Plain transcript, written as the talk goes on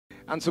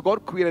And so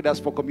God created us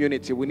for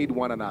community. We need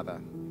one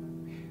another.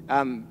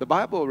 And the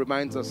Bible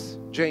reminds us,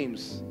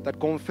 James,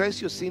 that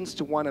confess your sins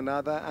to one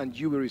another and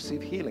you will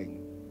receive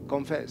healing.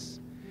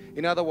 Confess.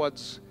 In other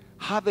words,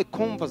 have a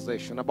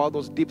conversation about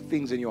those deep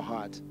things in your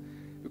heart.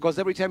 Because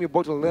every time you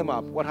bottle them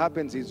up, what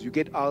happens is you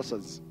get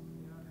ulcers.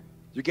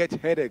 You get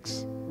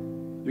headaches.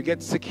 You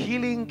get sick.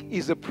 Healing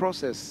is a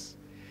process.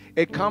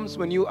 It comes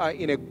when you are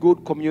in a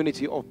good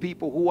community of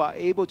people who are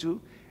able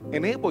to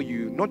enable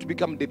you not to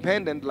become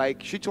dependent,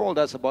 like she told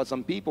us about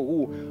some people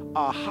who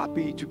are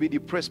happy to be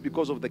depressed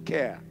because of the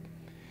care.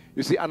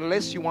 You see,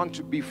 unless you want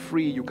to be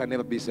free, you can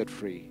never be set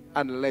free.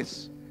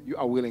 Unless you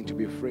are willing to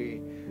be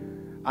free.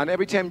 And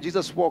every time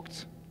Jesus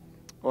walked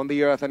on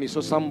the earth and he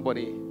saw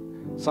somebody,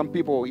 some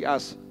people, he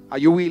asked, are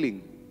you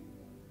willing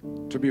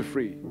to be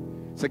free?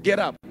 So get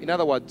up. In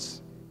other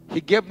words,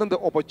 he gave them the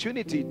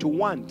opportunity to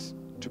want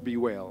to be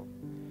well.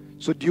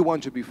 So do you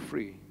want to be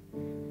free?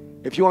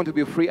 If you want to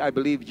be free, I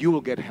believe you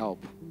will get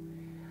help.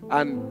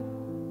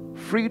 And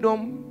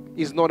freedom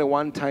is not a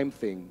one-time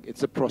thing.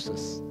 It's a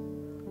process.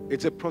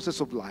 It's a process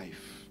of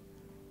life.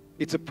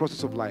 It's a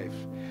process of life.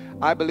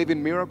 I believe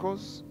in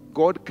miracles.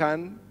 God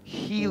can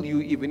heal you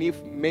even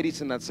if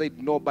medicine had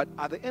said no. But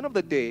at the end of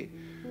the day,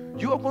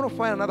 you are going to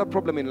find another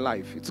problem in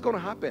life. It's going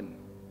to happen.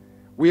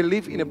 We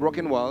live in a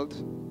broken world,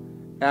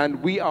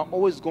 and we are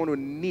always going to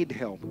need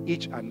help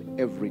each and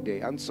every day.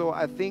 And so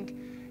I think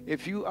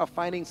if you are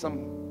finding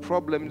some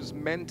problems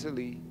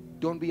mentally,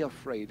 don't be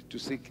afraid to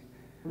seek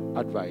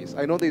advice.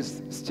 I know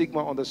there's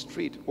stigma on the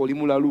street,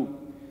 olimulalu,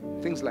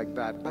 things like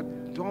that,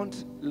 but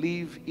don't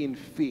live in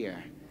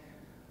fear.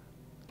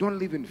 Don't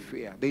live in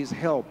fear. There is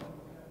help.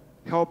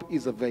 Help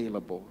is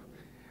available.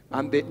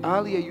 And the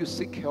earlier you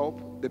seek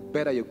help, the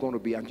better you're going to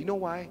be. And you know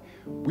why?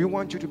 We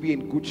want you to be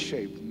in good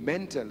shape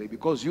mentally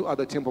because you are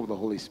the temple of the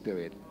Holy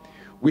Spirit.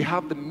 We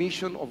have the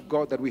mission of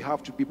God that we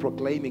have to be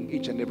proclaiming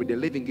each and every day,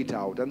 living it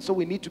out. And so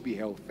we need to be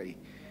healthy.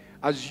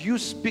 As you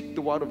speak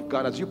the word of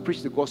God, as you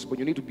preach the gospel,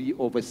 you need to be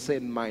of a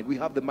sane mind. We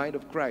have the mind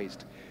of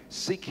Christ.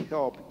 Seek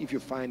help if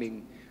you're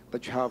finding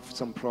that you have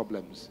some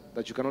problems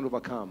that you cannot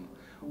overcome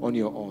on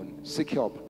your own. Seek help.